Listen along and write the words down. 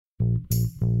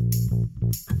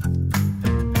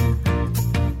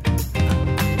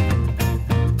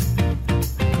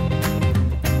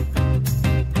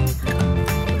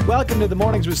Welcome to the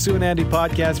Mornings with Sue and Andy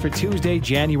podcast for Tuesday,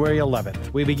 January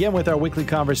 11th. We begin with our weekly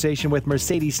conversation with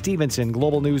Mercedes Stephenson,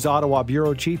 Global News Ottawa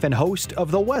Bureau Chief and host of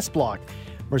The West Block.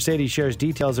 Mercedes shares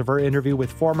details of her interview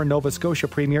with former Nova Scotia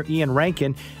Premier Ian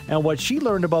Rankin and what she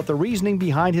learned about the reasoning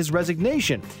behind his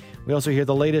resignation. We also hear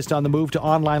the latest on the move to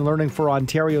online learning for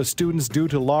Ontario students due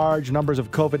to large numbers of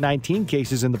COVID-19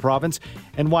 cases in the province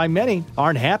and why many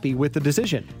aren't happy with the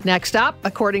decision. Next up,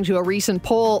 according to a recent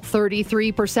poll,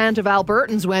 33% of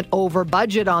Albertans went over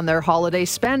budget on their holiday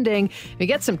spending. We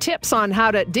get some tips on how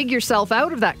to dig yourself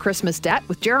out of that Christmas debt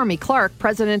with Jeremy Clark,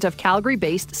 president of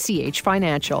Calgary-based CH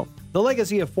Financial. The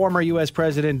legacy of former U.S.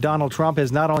 President Donald Trump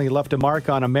has not only left a mark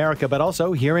on America, but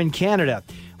also here in Canada.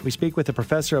 We speak with a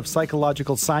professor of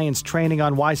psychological science training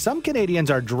on why some Canadians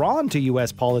are drawn to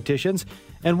U.S. politicians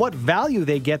and what value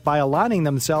they get by aligning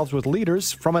themselves with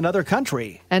leaders from another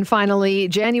country. And finally,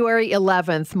 January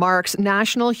 11th marks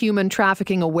National Human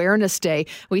Trafficking Awareness Day.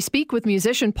 We speak with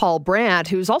musician Paul Brandt,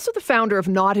 who's also the founder of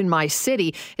Not in My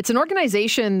City. It's an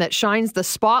organization that shines the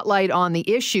spotlight on the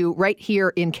issue right here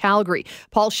in Calgary.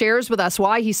 Paul shares with us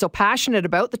why he's so passionate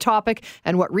about the topic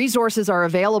and what resources are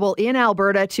available in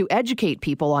Alberta to educate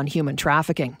people on human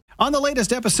trafficking. On the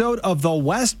latest episode of The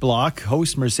West Block,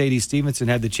 host Mercedes Stephenson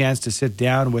had the chance to sit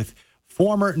down with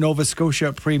former Nova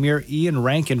Scotia Premier Ian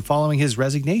Rankin following his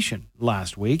resignation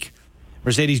last week.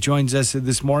 Mercedes joins us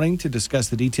this morning to discuss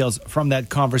the details from that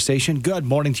conversation. Good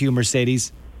morning to you,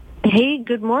 Mercedes. Hey,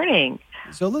 good morning.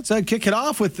 So let's kick it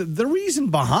off with the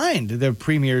reason behind the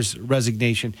Premier's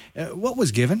resignation. What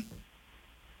was given?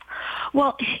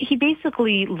 Well, he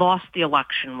basically lost the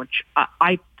election, which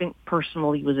I think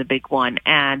personally was a big one.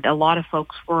 And a lot of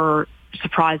folks were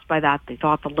surprised by that. They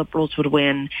thought the Liberals would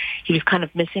win. He was kind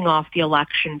of missing off the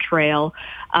election trail.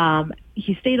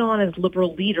 He stayed on as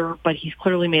Liberal leader, but he's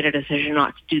clearly made a decision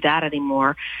not to do that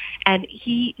anymore. And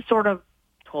he sort of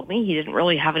told me he didn't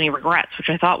really have any regrets, which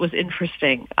I thought was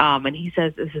interesting. And he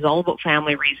says this is all about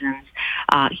family reasons.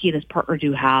 He and his partner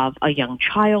do have a young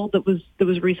child that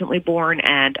was recently born,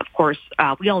 and of course,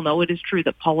 we all know it is true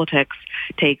that politics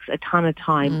takes a ton of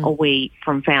time away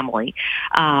from family.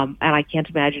 And I can't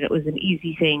imagine it was an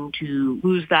easy thing to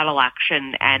lose that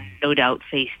election and no doubt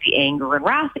face the anger and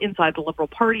wrath inside the Liberal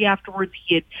Party afterwards.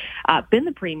 He had been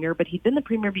the Premier, but he'd been the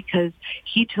Premier because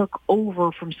he took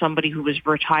over from somebody who was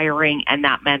retiring, and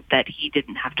that meant that he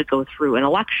didn't have to go through an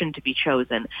election to be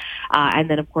chosen. And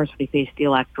then, of course, when he faced the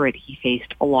electorate, he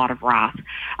faced a lot of wrath.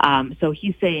 So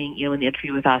he's saying, in the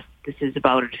interview with us, this is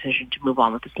about a decision to move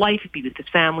on with his life, be with his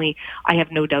family. I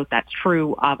have no doubt that's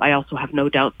true. I also have no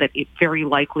doubt that it very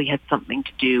likely had something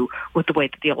to do with the way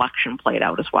that the election played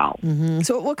out as well. Mm-hmm.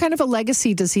 So what kind of a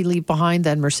legacy does he leave behind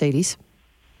then, Mercedes?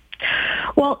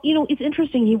 Well, it's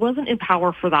interesting. He wasn't in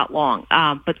power for that long,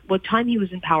 but what time he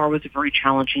was in power was a very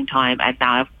challenging time, and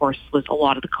that, of course, was a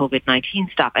lot of the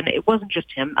COVID-19 stuff. And it wasn't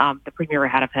just him. The Premier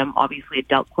ahead of him obviously had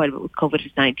dealt quite a bit with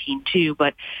COVID-19 too,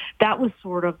 but that was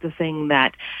sort of the thing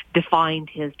that defined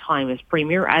his time as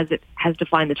Premier, as it has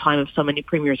defined the time of so many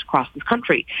Premiers across this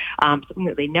country. Something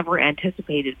that they never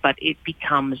anticipated, but it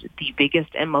becomes the biggest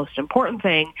and most important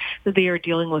thing that they are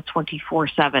dealing with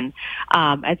 24/7.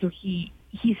 And so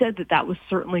he said that was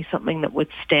certainly something that would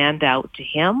stand out to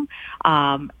him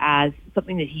as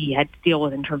something that he had to deal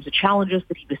with in terms of challenges,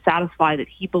 that he was satisfied that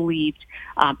he believed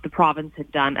the province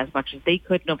had done as much as they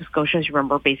could. Nova Scotia, as you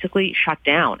remember, basically shut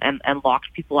down and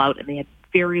locked people out, and they had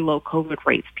very low COVID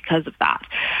rates because of that.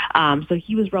 So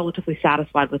he was relatively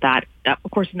satisfied with that.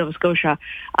 Of course, in Nova Scotia,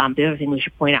 the other thing we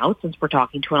should point out, since we're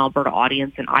talking to an Alberta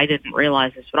audience, and I didn't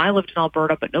realize this when I lived in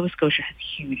Alberta, but Nova Scotia has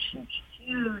huge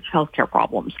healthcare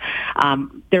problems.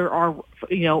 There are,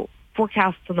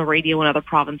 forecasts on the radio in other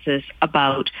provinces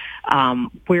about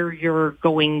where you're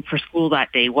going for school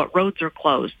that day, what roads are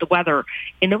closed, the weather.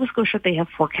 In Nova Scotia, they have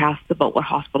forecasts about what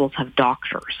hospitals have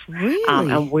doctors. Really?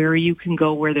 And where you can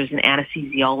go where there's an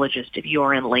anesthesiologist if you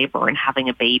are in labor and having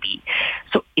a baby.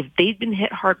 So if they'd been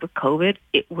hit hard with COVID,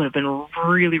 it would have been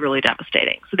really, really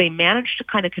devastating. So they managed to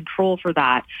kind of control for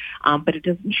that, but it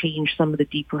doesn't change some of the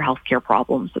deeper healthcare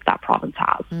problems that province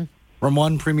has. From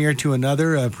one Premier to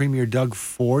another, Premier Doug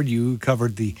Ford, you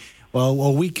covered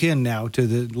a week in now to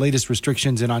the latest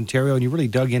restrictions in Ontario, and you really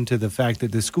dug into the fact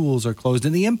that the schools are closed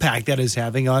and the impact that is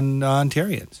having on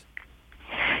Ontarians.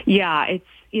 Yeah,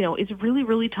 it's really,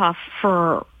 really tough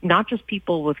for not just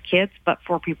people with kids, but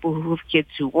for people who have kids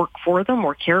who work for them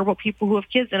or care about people who have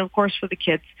kids, and of course for the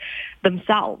kids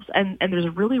themselves. And there's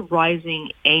a really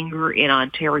rising anger in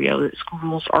Ontario that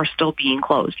schools are still being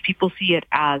closed. People see it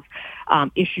as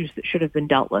issues that should have been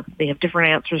dealt with. They have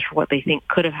different answers for what they think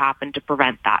could have happened to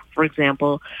prevent that. For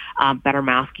example, better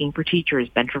masking for teachers,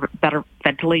 better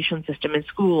ventilation system in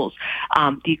schools,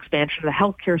 the expansion of the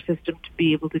healthcare system to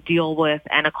be able to deal with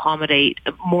and accommodate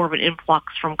more of an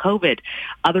influx from COVID.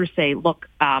 Others say, look,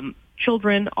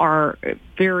 children are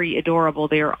very adorable.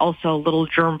 They are also little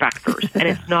germ vectors. And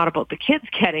it's not about the kids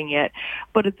getting it,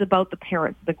 but it's about the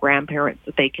parents, the grandparents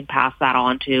that they can pass that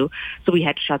on to. So we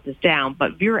had to shut this down.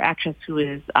 But Vera Etches, who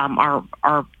is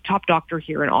our top doctor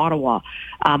here in Ottawa,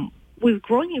 was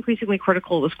growing increasingly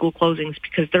critical of the school closings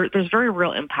because there's very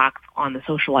real impacts on the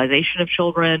socialization of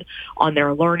children, on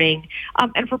their learning,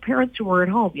 and for parents who are at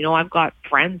home. You know, I've got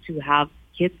friends who have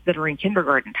kids that are in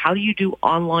kindergarten. How do you do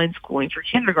online schooling for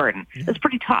kindergarten? It's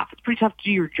pretty tough. It's pretty tough to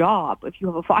do your job if you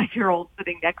have a 5-year-old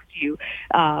sitting next to you.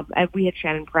 And we had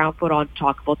Shannon Brownfoot on to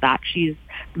talk about that. She's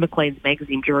the Maclean's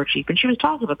magazine bureau chief, and she was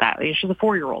talking about that. She's a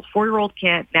 4-year-old. 4-year-old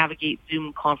can't navigate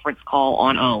Zoom conference call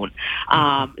on own.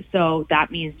 So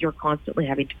that means you're constantly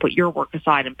having to put your work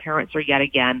aside, and parents are yet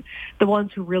again the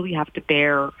ones who really have to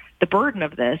bear the burden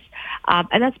of this,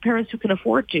 and that's parents who can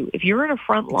afford to. If you're in a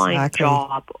frontline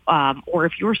job, or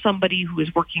if you're somebody who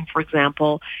is working, for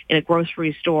example, in a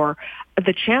grocery store,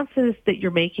 the chances that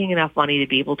you're making enough money to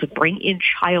be able to bring in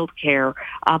childcare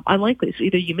unlikely. So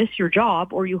either you miss your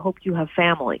job or you hope you have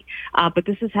family. But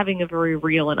this is having a very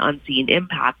real and unseen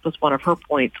impact, was one of her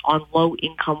points, on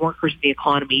low-income workers in the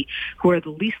economy who are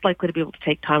the least likely to be able to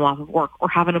take time off of work or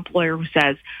have an employer who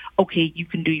says, okay, you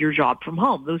can do your job from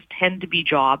home. Those tend to be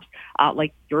jobs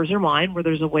like yours or mine where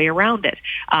there's a way around it.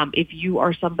 If you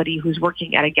are somebody who's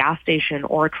working at a gas station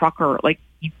or a trucker, like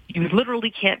you literally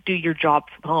can't do your job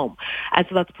from home. And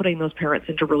so that's putting those parents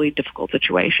into really difficult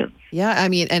situations. Yeah, I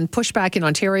mean, and pushback in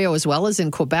Ontario as well as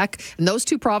in Quebec. And those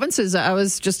two provinces, I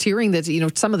was just hearing that, you know,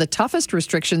 some of the toughest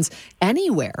restrictions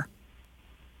anywhere.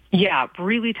 Yeah,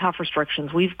 really tough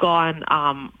restrictions. We've gone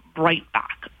right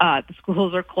back. The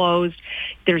schools are closed.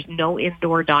 There's no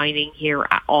indoor dining here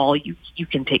at all. You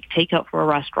can take takeout from a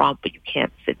restaurant, but you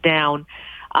can't sit down.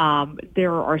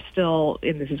 There are still,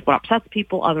 and this is what upsets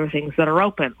people, other things that are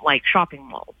open, like shopping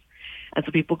malls. And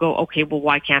so people go, okay, well,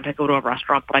 why can't I go to a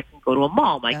restaurant, but I can go to a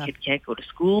mall? My kid can't go to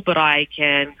school, but I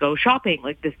can go shopping.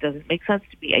 Like, this doesn't make sense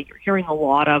to me. And you're hearing a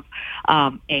lot of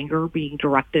anger being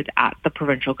directed at the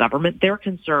provincial government. Their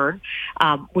concern,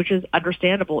 which is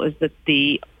understandable, is that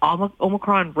the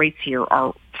Omicron rates here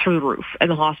are through the roof,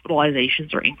 and the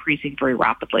hospitalizations are increasing very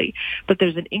rapidly. But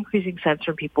there's an increasing sense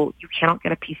from people, you cannot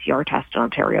get a PCR test in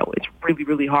Ontario. It's really,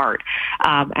 really hard.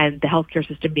 And the healthcare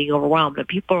system being overwhelmed. And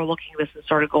people are looking at this and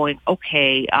sort of going,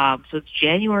 okay, so it's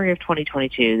January of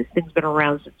 2022. This thing's been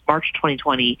around since March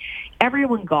 2020.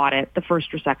 Everyone got it the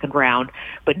first or second round.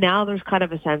 But now there's kind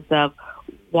of a sense of,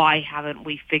 why haven't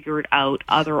we figured out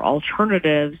other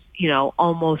alternatives, you know,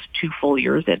 almost 2 full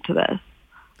years into this?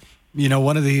 You know,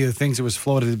 one of the things that was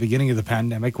floated at the beginning of the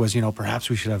pandemic was, you know, perhaps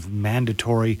we should have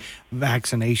mandatory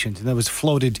vaccinations. And that was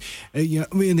floated in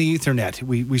the Ethernet.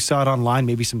 We saw it online,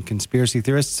 maybe some conspiracy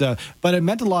theorists, but it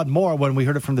meant a lot more when we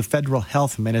heard it from the federal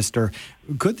health minister.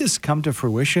 Could this come to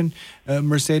fruition,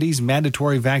 Mercedes,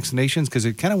 mandatory vaccinations? Because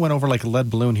it kind of went over like a lead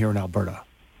balloon here in Alberta.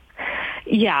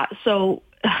 Yeah, so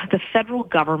the federal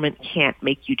government can't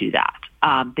make you do that.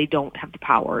 They don't have the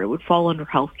power. It would fall under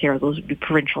healthcare. Those would be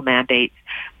provincial mandates.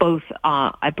 Both,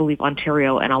 I believe,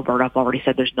 Ontario and Alberta have already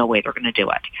said there's no way they're going to do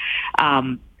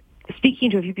it. Speaking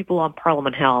to a few people on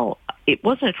Parliament Hill, it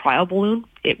wasn't a trial balloon.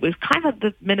 It was kind of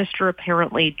the minister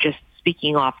apparently just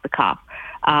speaking off the cuff,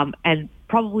 and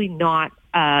probably not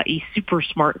a super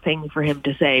smart thing for him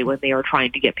to say when they are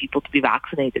trying to get people to be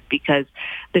vaccinated, because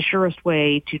the surest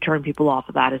way to turn people off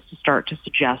of that is to start to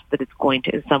suggest that it's going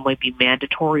to in some way be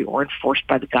mandatory or enforced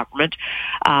by the government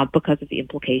because of the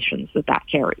implications that that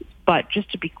carries. But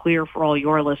just to be clear for all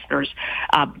your listeners,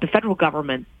 the federal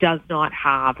government does not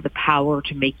have the power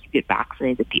to make you get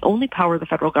vaccinated. The only power the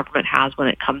federal government has when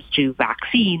it comes to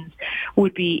vaccines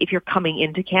would be if you're coming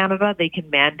into Canada, they can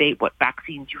mandate what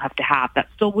vaccines you have to have. That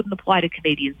still wouldn't apply to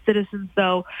Canadian citizens,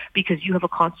 though, because you have a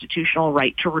constitutional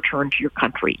right to return to your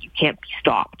country. You can't be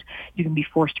stopped. You can be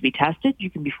forced to be tested. You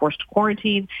can be forced to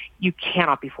quarantine. You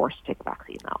cannot be forced to take a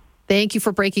vaccine, though. Thank you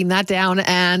for breaking that down,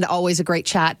 and always a great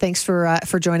chat. Thanks for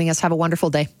joining us. Have a wonderful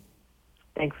day.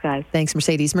 Thanks, guys. Thanks,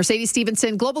 Mercedes. Mercedes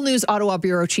Stephenson, Global News Ottawa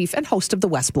Bureau Chief and host of the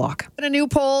West Block. And a new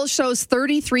poll shows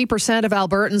 33% of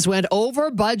Albertans went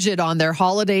over budget on their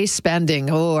holiday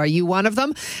spending. Oh, are you one of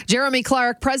them? Jeremy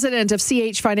Clark, president of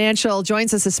CH Financial,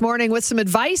 joins us this morning with some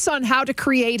advice on how to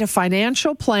create a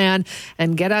financial plan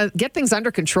and get things under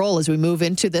control as we move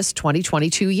into this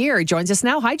 2022 year. He joins us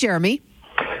now. Hi, Jeremy.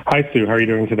 Hi, Sue. How are you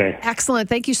doing today? Excellent.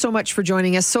 Thank you so much for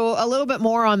joining us. So a little bit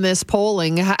more on this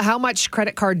polling. How much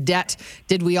credit card debt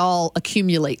did we all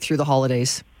accumulate through the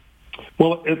holidays?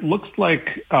 Well, it looks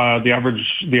like the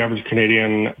average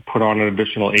Canadian put on an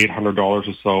additional $800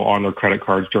 or so on their credit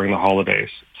cards during the holidays.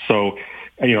 So,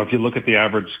 if you look at the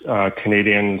average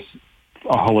Canadian's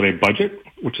holiday budget,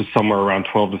 which is somewhere around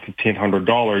 $1,200 to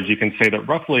 $1,500, you can say that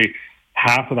roughly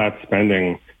half of that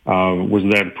spending was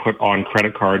then put on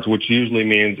credit cards, which usually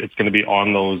means it's going to be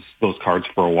on those cards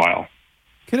for a while.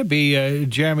 Could it be,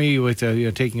 Jeremy, with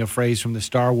taking a phrase from the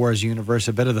Star Wars universe,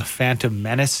 a bit of the Phantom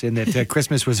Menace in that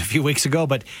Christmas was a few weeks ago,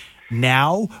 but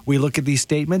now we look at these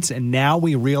statements and now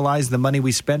we realize the money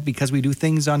we spent because we do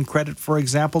things on credit, for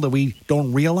example, that we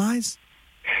don't realize?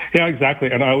 Yeah, exactly.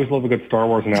 And I always love a good Star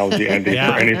Wars analogy, Andy, for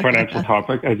any financial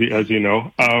topic, as you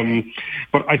know.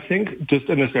 But I think just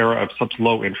in this era of such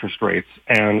low interest rates,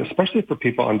 and especially for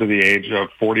people under the age of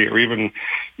 40 or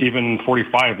even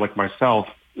 45 like myself,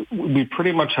 we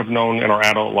pretty much have known in our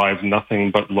adult lives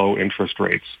nothing but low interest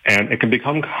rates. And it can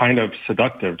become kind of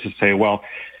seductive to say, well,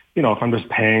 if I'm just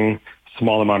paying a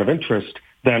small amount of interest,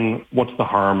 then what's the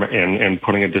harm in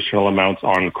putting additional amounts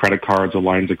on credit cards or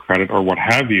lines of credit or what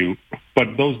have you?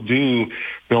 But those do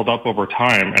build up over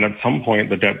time, and at some point,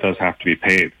 the debt does have to be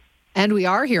paid. And we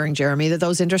are hearing, Jeremy, that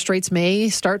those interest rates may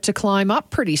start to climb up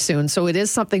pretty soon. So it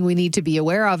is something we need to be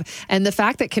aware of. And the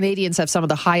fact that Canadians have some of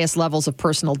the highest levels of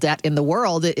personal debt in the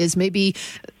world is maybe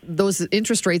those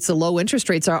interest rates, the low interest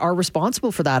rates, are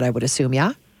responsible for that, I would assume,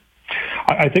 yeah?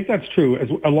 I think that's true.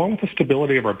 Along with the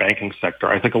stability of our banking sector,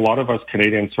 I think a lot of us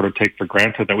Canadians sort of take for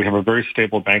granted that we have a very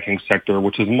stable banking sector,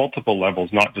 which is multiple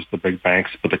levels, not just the big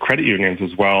banks, but the credit unions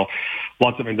as well,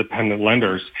 lots of independent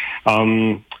lenders.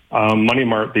 Money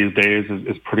Mart these days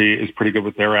is pretty good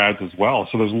with their ads as well.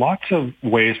 So there's lots of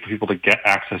ways for people to get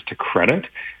access to credit.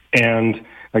 And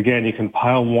again, you can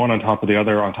pile one on top of the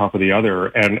other,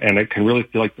 and it can really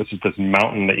feel like this is this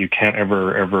mountain that you can't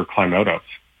ever climb out of.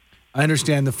 I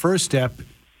understand the first step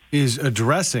is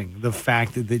addressing the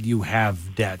fact that you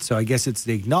have debt. So I guess it's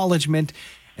the acknowledgement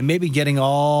and maybe getting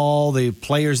all the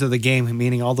players of the game,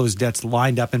 meaning all those debts,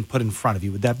 lined up and put in front of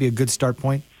you. Would that be a good start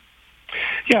point?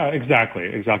 Yeah,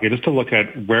 exactly. Just to look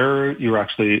at where you're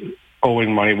actually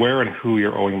owing money, where and who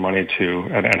you're owing money to,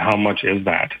 and how much is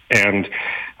that, and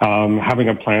having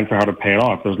a plan for how to pay it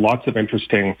off. There's lots of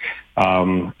interesting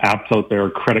apps out there,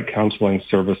 credit counseling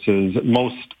services.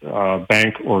 Most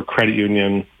bank or credit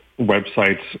union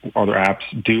websites, other apps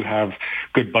do have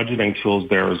good budgeting tools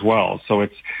there as well. So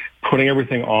it's putting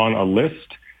everything on a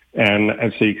list, and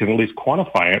so you can at least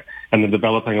quantify it, and then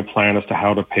developing a plan as to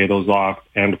how to pay those off.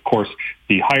 And of course,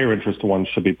 the higher interest ones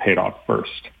should be paid off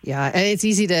first. Yeah, and it's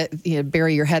easy to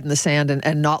bury your head in the sand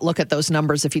and not look at those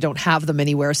numbers if you don't have them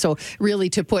anywhere. So really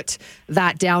to put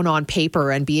that down on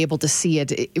paper and be able to see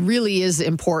it, it really is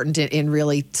important in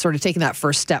really sort of taking that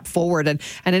first step forward. And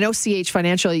I know CH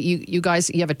Financial, you guys,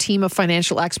 you have a team of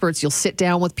financial experts. You'll sit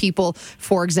down with people,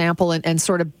 for example, and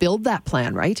sort of build that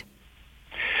plan, right?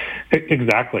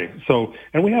 Exactly. So,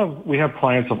 and we have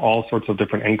clients of all sorts of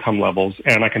different income levels,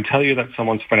 and I can tell you that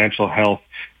someone's financial health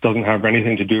doesn't have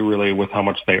anything to do really with how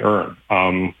much they earn.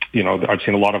 I've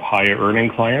seen a lot of higher earning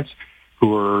clients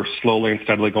who are slowly and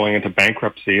steadily going into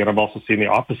bankruptcy, and I've also seen the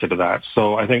opposite of that.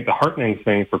 So I think the heartening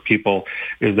thing for people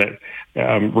is that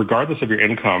regardless of your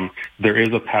income, there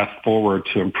is a path forward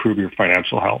to improve your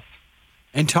financial health.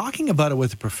 And talking about it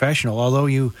with a professional, although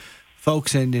you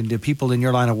folks and the people in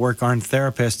your line of work aren't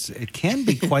therapists, it can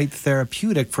be quite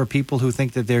therapeutic for people who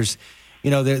think that there's,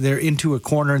 they're into a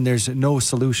corner and there's no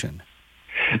solution.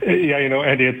 Yeah,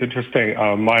 Andy, it's interesting.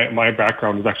 My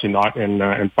background is actually not in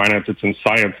finance; it's in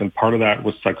science, and part of that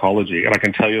was psychology. And I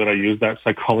can tell you that I use that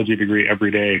psychology degree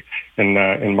every day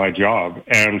in my job.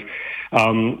 And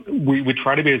we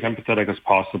try to be as empathetic as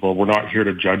possible. We're not here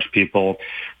to judge people.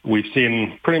 We've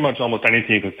seen pretty much almost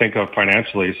anything you can think of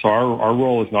financially. So our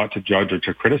role is not to judge or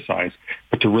to criticize,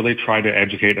 but to really try to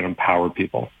educate and empower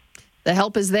people. The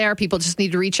help is there. People just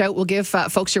need to reach out. We'll give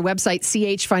folks your website,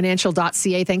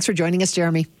 chfinancial.ca. Thanks for joining us,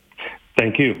 Jeremy.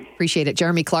 Thank you. Appreciate it.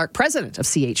 Jeremy Clark, president of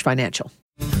CH Financial.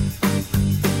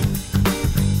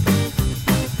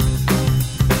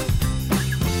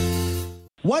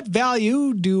 What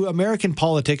value do American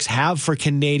politics have for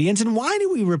Canadians, and why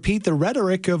do we repeat the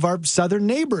rhetoric of our southern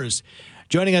neighbors?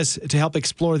 Joining us to help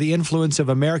explore the influence of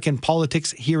American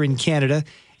politics here in Canada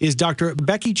is Dr.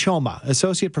 Becky Choma,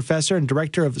 Associate Professor and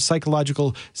Director of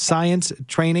Psychological Science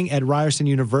Training at Ryerson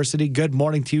University. Good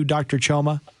morning to you, Dr.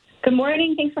 Choma. Good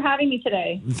morning. Thanks for having me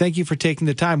today. Thank you for taking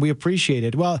the time. We appreciate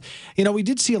it. Well, we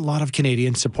did see a lot of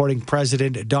Canadians supporting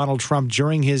President Donald Trump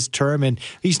during his term, and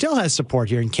he still has support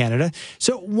here in Canada.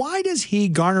 So why does he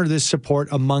garner this support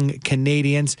among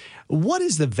Canadians? What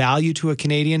is the value to a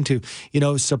Canadian to,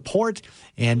 support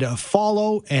and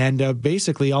follow and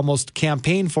basically almost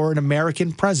campaign for an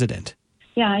American president?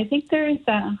 Yeah, I think there's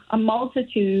a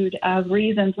multitude of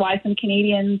reasons why some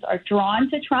Canadians are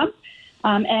drawn to Trump.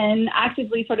 And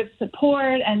actively sort of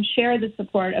support and share the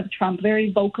support of Trump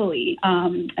very vocally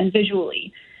and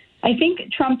visually. I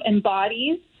think Trump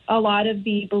embodies a lot of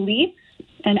the beliefs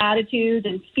and attitudes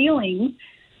and feelings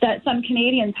that some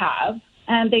Canadians have,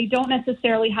 and they don't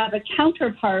necessarily have a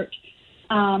counterpart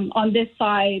on this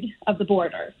side of the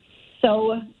border.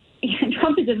 So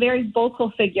Trump is a very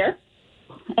vocal figure,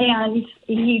 and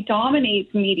he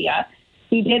dominates media.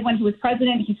 He did when he was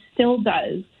president. He still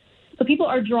does. So people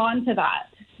are drawn to that.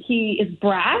 He is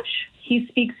brash. He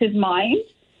speaks his mind.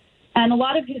 And a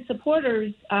lot of his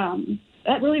supporters,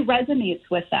 that really resonates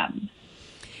with them.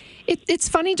 It's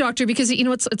funny, Doctor, because,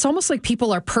 it's almost like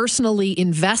people are personally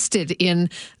invested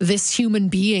in this human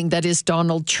being that is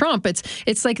Donald Trump.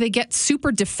 It's like they get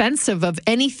super defensive of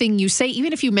anything you say.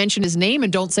 Even if you mention his name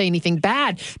and don't say anything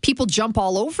bad, people jump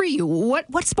all over you.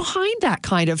 What's behind that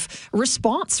kind of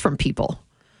response from people?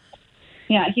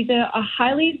 Yeah, he's a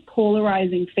highly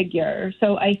polarizing figure.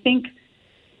 So I think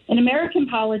in American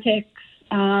politics,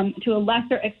 to a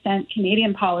lesser extent,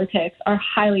 Canadian politics are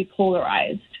highly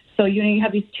polarized. So, you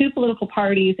have these two political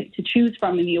parties to choose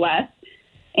from in the U.S.,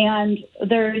 and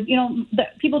there's,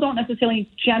 people don't necessarily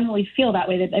generally feel that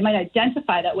way. They might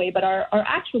identify that way, but our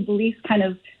actual beliefs kind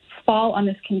of fall on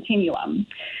this continuum.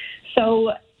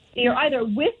 So you're either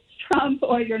with Trump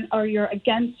or you're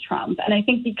against Trump. And I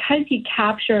think because he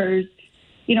captures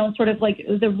sort of like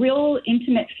the real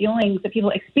intimate feelings that people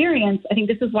experience, I think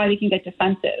this is why they can get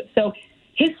defensive. So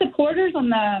his supporters on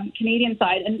the Canadian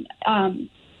side, and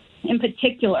in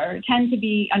particular, tend to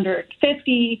be under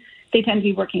 50. They tend to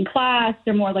be working class.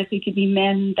 They're more likely to be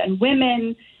men than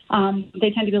women.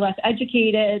 They tend to be less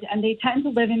educated, and they tend to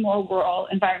live in more rural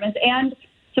environments. And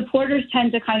supporters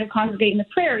tend to kind of congregate in the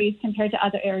prairies compared to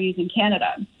other areas in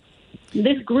Canada.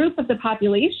 This group of the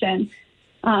population,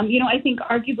 I think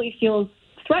arguably feels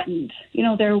threatened.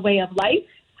 Their way of life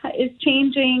is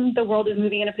changing. The world is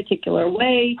moving in a particular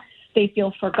way. They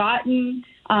feel forgotten.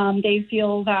 They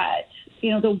feel that,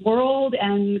 the world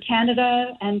and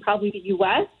Canada and probably the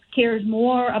U.S. cares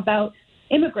more about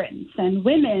immigrants and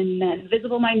women and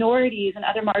visible minorities and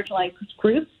other marginalized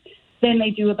groups than they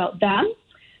do about them.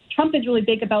 Trump is really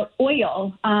big about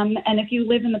oil. And if you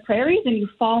live in the prairies and you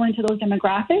fall into those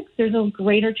demographics, there's a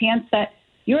greater chance that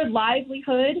your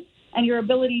livelihood and your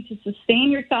ability to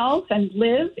sustain yourself and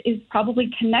live is probably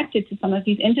connected to some of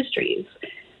these industries.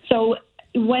 So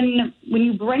when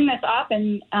you bring this up,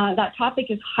 and that topic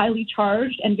is highly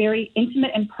charged and very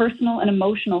intimate and personal and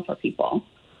emotional for people.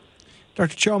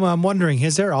 Dr. Choma, I'm wondering,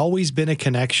 has there always been a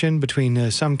connection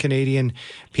between some Canadian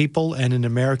people and an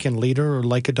American leader or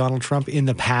like a Donald Trump in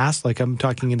the past? Like I'm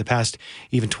talking in the past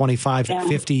even 25,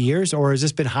 50 years? Or has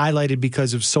this been highlighted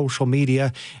because of social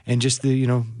media and just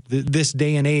this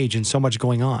day and age and so much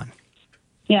going on?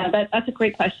 Yeah, that's a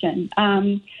great question.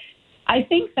 I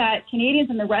think that Canadians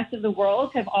and the rest of the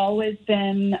world have always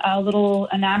been a little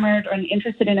enamored or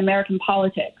interested in American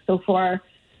politics. So for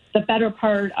the better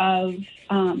part of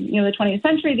the 20th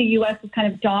century, the U.S. was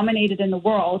kind of dominated in the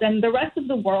world. And the rest of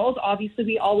the world, obviously,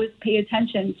 we always pay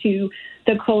attention to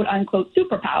the quote-unquote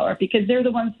superpower because they're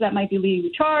the ones that might be leading the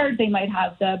charge. They might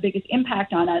have the biggest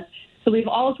impact on us. So we've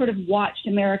all sort of watched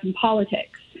American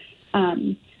politics.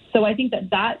 So I think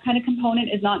that kind of component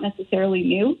is not necessarily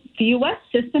new. The U.S.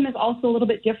 system is also a little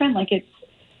bit different. Like it's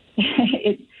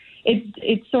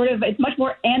much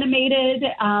more animated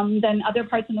than other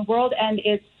parts in the world, and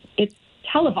it's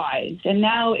televised. And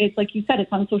now it's, like you said,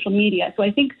 it's on social media. So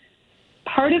I think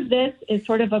part of this is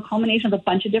sort of a culmination of a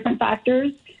bunch of different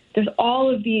factors. There's all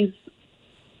of these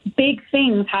big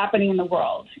things happening in the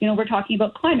world. We're talking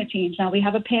about climate change now. We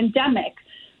have a pandemic.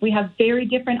 We have very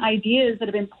different ideas that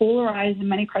have been polarized in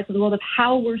many parts of the world of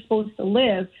how we're supposed to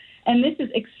live. And this is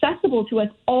accessible to us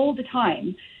all the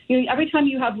time. Every time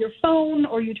you have your phone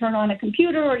or you turn on a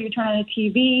computer or you turn on a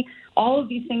TV, all of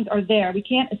these things are there. We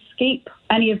can't escape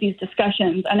any of these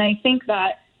discussions. And I think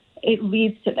that it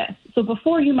leads to this. So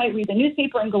before you might read the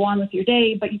newspaper and go on with your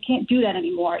day, but you can't do that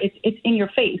anymore. It's in your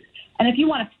face. And if you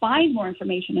want to find more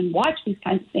information and watch these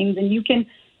kinds of things, then you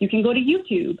can go to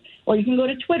YouTube or you can go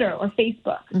to Twitter or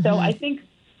Facebook. Mm-hmm. So I think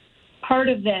part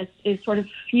of this is sort of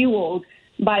fueled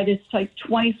by this like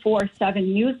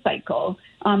 24/7 news cycle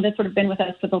that's sort of been with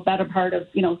us for the better part of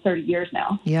 30 years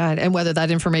now. Yeah, and whether that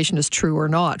information is true or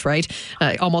not, right?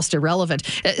 Almost irrelevant.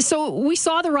 So we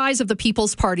saw the rise of the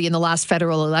People's Party in the last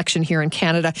federal election here in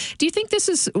Canada. Do you think this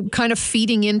is kind of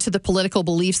feeding into the political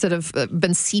beliefs that have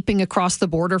been seeping across the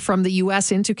border from the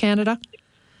U.S. into Canada?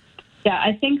 Yeah,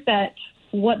 I think that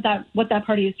what that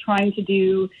party is trying to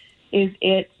do is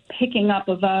it's picking up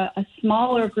of a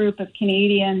smaller group of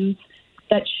Canadians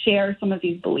that share some of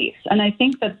these beliefs. And I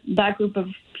think that group of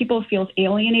people feels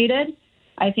alienated.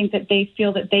 I think that they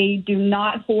feel that they do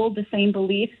not hold the same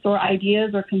beliefs or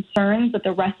ideas or concerns that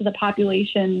the rest of the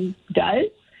population does.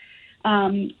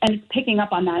 And it's picking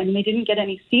up on that. I mean, they didn't get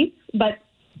any seats, but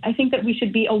I think that we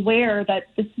should be aware that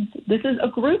this is a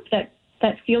group that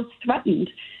feels threatened,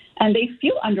 and they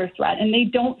feel under threat, and they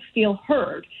don't feel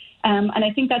heard. And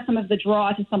I think that's some of the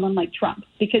draw to someone like Trump,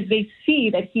 because they see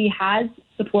that he has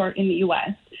support in the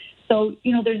U.S. So,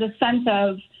 there's a sense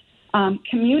of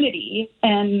community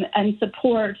and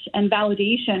support and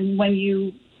validation when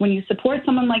you support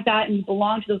someone like that and you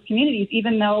belong to those communities,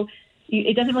 even though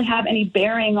it doesn't really have any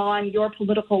bearing on your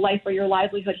political life or your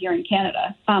livelihood here in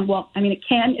Canada. It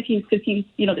can because he's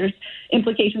there's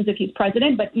implications if he's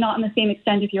president, but not in the same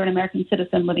extent if you're an American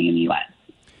citizen living in the U.S.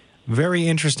 Very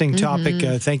interesting topic.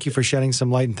 Mm-hmm. Thank you for shedding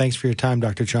some light, and thanks for your time,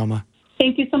 Dr. Choma.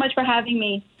 Thank you so much for having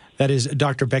me. That is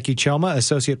Dr. Becky Choma,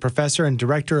 Associate Professor and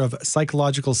Director of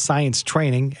Psychological Science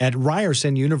Training at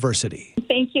Ryerson University.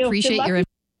 Thank you. Appreciate your.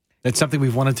 That's something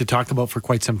we've wanted to talk about for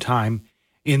quite some time,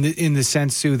 in the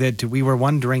sense, Sue, that we were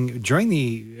wondering during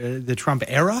the Trump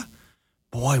era.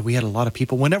 Boy, we had a lot of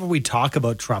people. Whenever we talk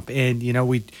about Trump, and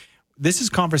this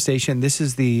is conversation. This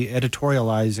is the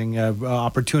editorializing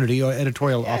opportunity or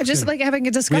editorial opportunity. Just like having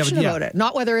a discussion about it,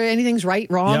 not whether anything's right,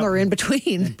 wrong, or in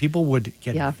between. And people would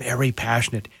get very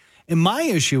passionate. And my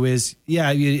issue is,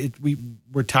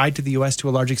 we're tied to the U.S. to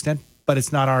a large extent, but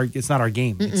it's not our game.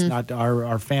 Mm-mm. It's not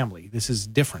our family. This is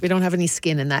different. We don't have any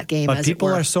skin in that game. But people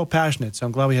are so passionate, so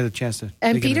I'm glad we had a chance to.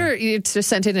 And Peter just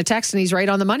sent in a text, and he's right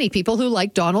on the money. People who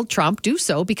like Donald Trump do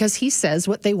so because he says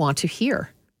what they want to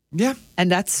hear. Yeah. And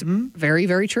that's very,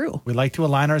 very true. We like to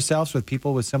align ourselves with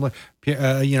people with similar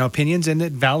opinions and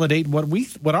that validate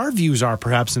what our views are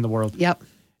perhaps in the world. Yep.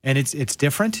 And it's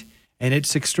different and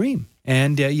it's extreme.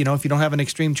 And, if you don't have an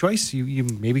extreme choice, you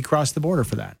maybe cross the border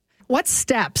for that. What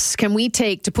steps can we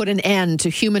take to put an end to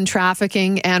human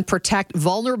trafficking and protect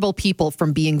vulnerable people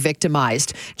from being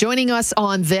victimized? Joining us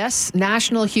on this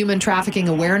National Human Trafficking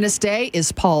Awareness Day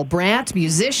is Paul Brandt,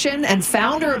 musician and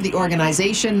founder of the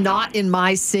organization Not in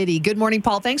My City. Good morning,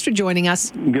 Paul. Thanks for joining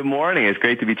us. Good morning. It's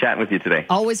great to be chatting with you today.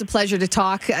 Always a pleasure to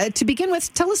talk. To begin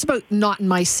with, tell us about Not in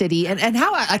My City and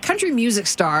how a country music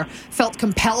star felt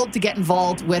compelled to get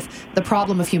involved with the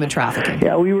problem of human trafficking.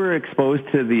 Yeah, we were exposed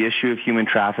to the issue of human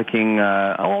trafficking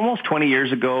almost 20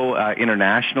 years ago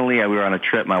internationally. We were on a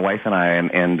trip, my wife and I,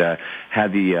 and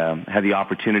had the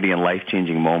opportunity and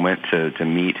life-changing moment to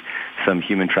meet some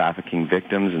human trafficking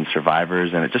victims and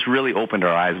survivors, and it just really opened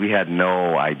our eyes. We had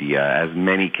no idea, as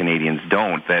many Canadians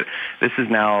don't, that this is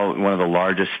now one of the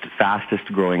largest,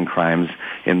 fastest-growing crimes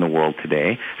in the world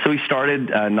today. So we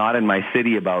started Not in My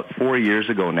City about 4 years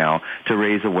ago now to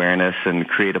raise awareness and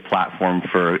create a platform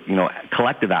for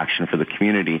collective action for the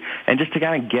community, and just to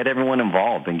kind of get everyone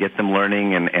involved and get them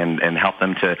learning and help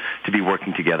them to be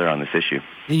working together on this issue.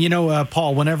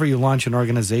 Paul, whenever you launch an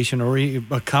organization or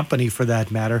a company for that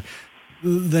matter,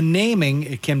 the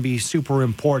naming can be super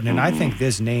important. And I think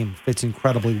this name fits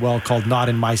incredibly well, called Not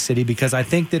in My City, because I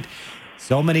think that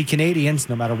so many Canadians,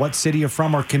 no matter what city you're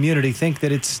from or community, think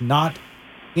that it's not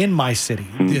in my city,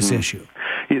 this issue.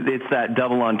 It's that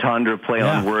double entendre play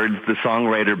on words. The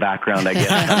songwriter background, I guess,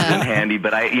 comes in handy.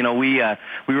 But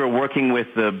we were working with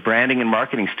the branding and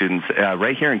marketing students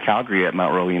right here in Calgary at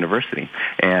Mount Royal University,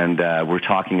 and we're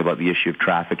talking about the issue of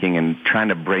trafficking and trying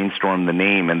to brainstorm the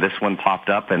name. And this one popped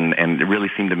up, and it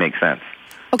really seemed to make sense.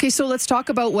 Okay, so let's talk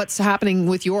about what's happening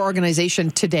with your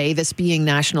organization today, this being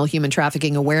National Human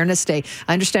Trafficking Awareness Day.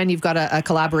 I understand you've got a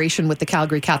collaboration with the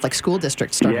Calgary Catholic School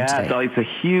District starting today. Yeah, it's a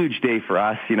huge day for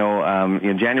us.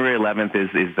 January 11th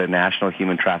is the National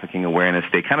Human Trafficking Awareness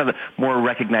Day, kind of the more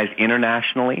recognized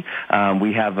internationally.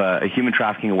 We have a Human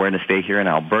Trafficking Awareness Day here in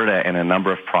Alberta and a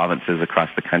number of provinces across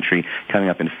the country coming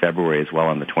up in February as well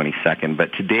on the 22nd.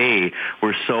 But today,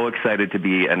 we're so excited to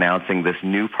be announcing this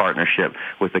new partnership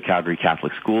with the Calgary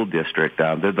Catholic School School District.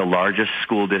 They're the largest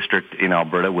school district in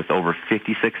Alberta with over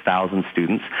 56,000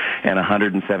 students and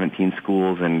 117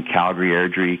 schools in Calgary,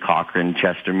 Airdrie, Cochrane,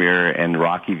 Chestermere, and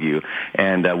Rocky View.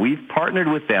 And we've partnered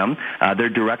with them. Their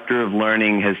Director of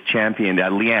Learning has championed,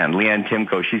 Leanne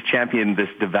Timko, she's championed this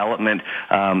development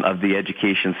of the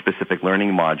education-specific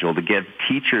learning module to give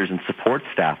teachers and support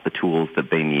staff the tools that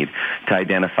they need to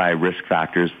identify risk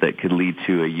factors that could lead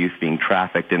to a youth being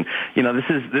trafficked. And,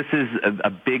 this is a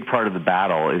big part of the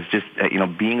battle is just,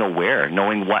 being aware,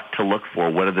 knowing what to look for,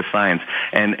 what are the signs.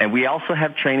 And we also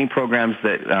have training programs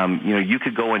that, you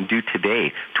could go and do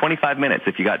today. 25 minutes.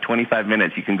 If you got 25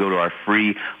 minutes, you can go to our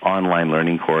free online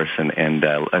learning course and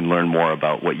learn more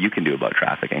about what you can do about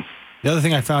trafficking. The other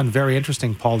thing I found very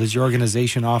interesting, Paul, is your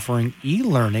organization offering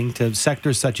e-learning to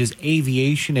sectors such as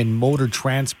aviation and motor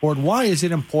transport. Why is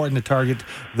it important to target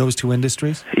those two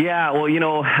industries? Yeah, well,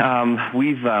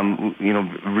 we've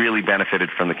really benefited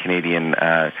from the Canadian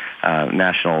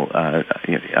National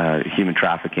Human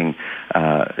Trafficking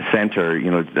Center,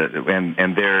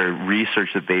 and their research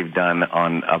that they've done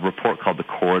on a report called the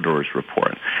Corridors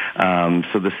Report.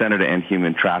 So the Center to End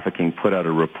Human Trafficking put out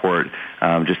a report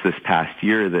just this past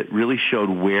year that really showed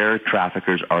where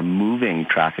traffickers are moving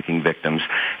trafficking victims,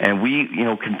 and we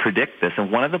can predict this. And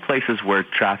one of the places where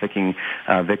trafficking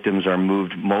victims are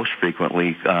moved most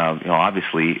frequently,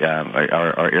 obviously,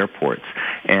 are airports,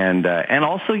 and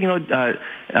also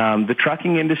the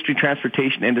trucking industry,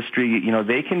 transportation industry.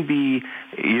 They can be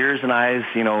ears and eyes,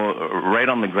 right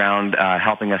on the ground,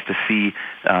 helping us to see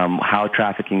how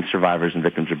trafficking survivors and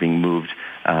victims are being moved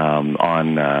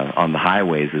on the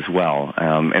highways as well.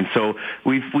 And so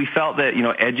we felt that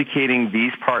educating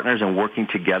these partners and working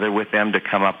together with them to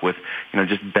come up with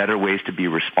just better ways to be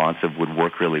responsive would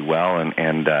work really well,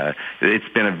 and it's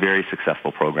been a very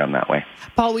successful program that way.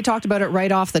 Paul, we talked about it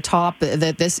right off the top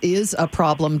that this is a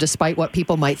problem, despite what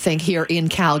people might think here in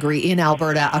Calgary, in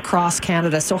Alberta, across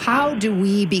Canada. So how do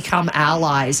we become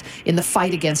allies in the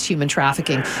fight against human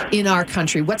trafficking in our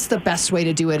country? What's the best way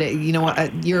to do it?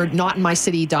 Your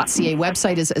notinmycity.ca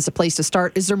website is a place to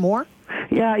start. Is there more?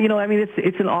 Yeah,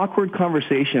 it's an awkward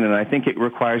conversation, and I think it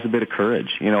requires a bit of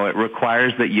courage. It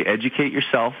requires that you educate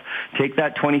yourself, take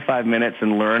that 25 minutes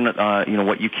and learn,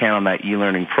 what you can on that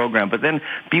e-learning program, but then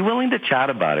be willing to chat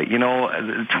about it.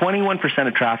 21%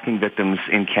 of trafficking victims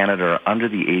in Canada are under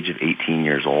the age of 18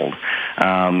 years old.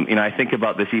 I think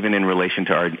about this even in relation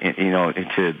to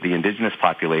to the Indigenous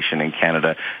population in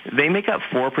Canada. They make up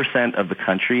 4% of the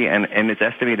country, and it's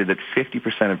estimated that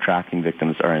 50% of trafficking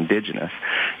victims are Indigenous.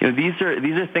 These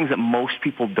are things that most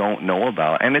people don't know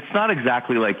about, and it's not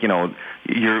exactly like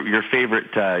your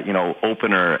favorite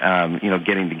opener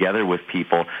getting together with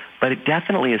people, but it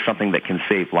definitely is something that can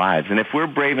save lives. And if we're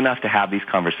brave enough to have these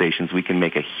conversations, we can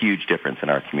make a huge difference in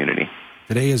our community.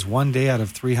 Today is one day out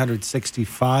of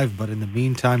 365, but in the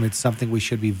meantime, it's something we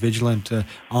should be vigilant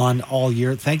on all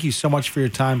year. Thank you so much for your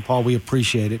time, Paul. We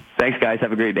appreciate it. Thanks, guys.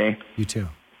 Have a great day. You too.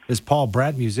 This is Paul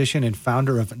Brandt, musician and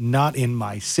founder of Not In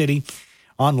My City.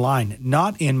 Online,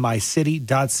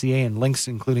 notinmycity.ca, and links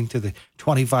including to the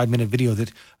 25-minute video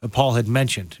that Paul had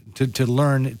mentioned to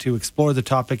learn, to explore the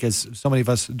topic, as so many of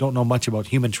us don't know much about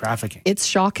human trafficking. It's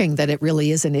shocking that it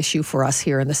really is an issue for us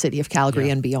here in the city of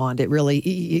Calgary and beyond.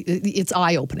 It's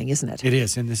eye-opening, isn't it? It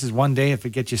is, and this is one day, if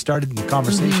it gets you started in the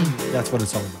conversation, that's what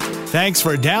it's all about. Thanks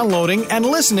for downloading and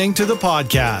listening to the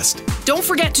podcast. Don't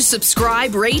forget to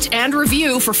subscribe, rate, and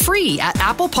review for free at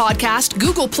Apple Podcast,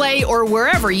 Google Play, or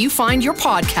wherever you find your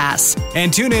podcasts.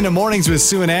 And tune in to Mornings with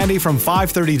Sue and Andy from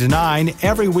 5:30 to 9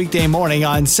 every weekday morning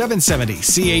on 770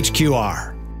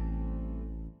 CHQR.